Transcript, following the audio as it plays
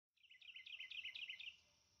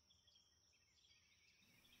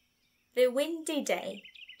The Windy Day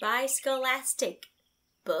by Scholastic,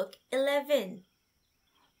 Book 11.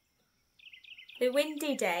 The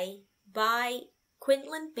Windy Day by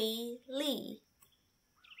Quinlan B. Lee.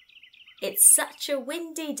 It's such a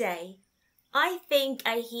windy day. I think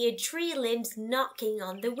I hear tree limbs knocking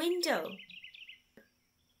on the window.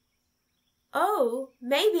 Oh,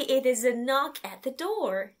 maybe it is a knock at the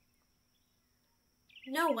door.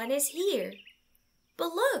 No one is here.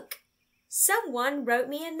 But look, someone wrote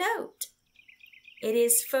me a note. It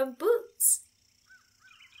is from Boots.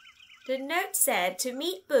 The note said to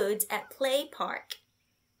meet Boots at play park.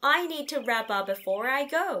 I need to wrap up before I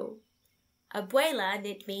go. Abuela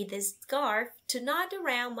knit me this scarf to knot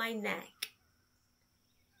around my neck.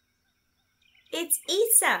 It's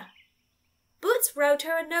Isa. Boots wrote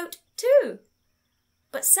her a note too.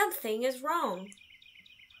 But something is wrong.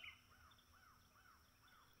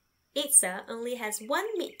 Isa only has one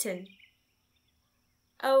mitten.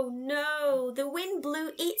 Oh no, the wind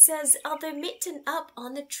blew Isa's other mitten up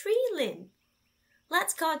on the tree limb.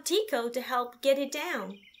 Let's call Tico to help get it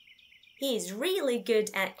down. He is really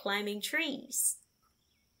good at climbing trees.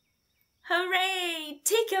 Hooray!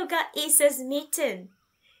 Tico got Isa's mitten.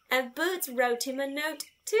 And Boots wrote him a note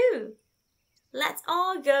too. Let's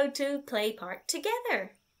all go to play park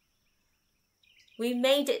together. We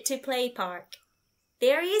made it to play park.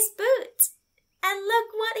 There is Boots. And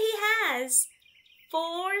look what he has.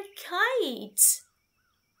 4 kites.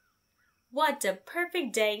 What a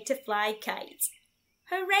perfect day to fly kites.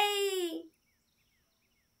 Hooray!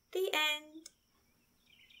 The end.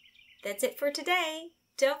 That's it for today.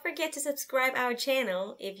 Don't forget to subscribe our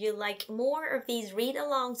channel if you like more of these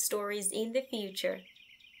read-along stories in the future.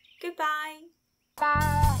 Goodbye.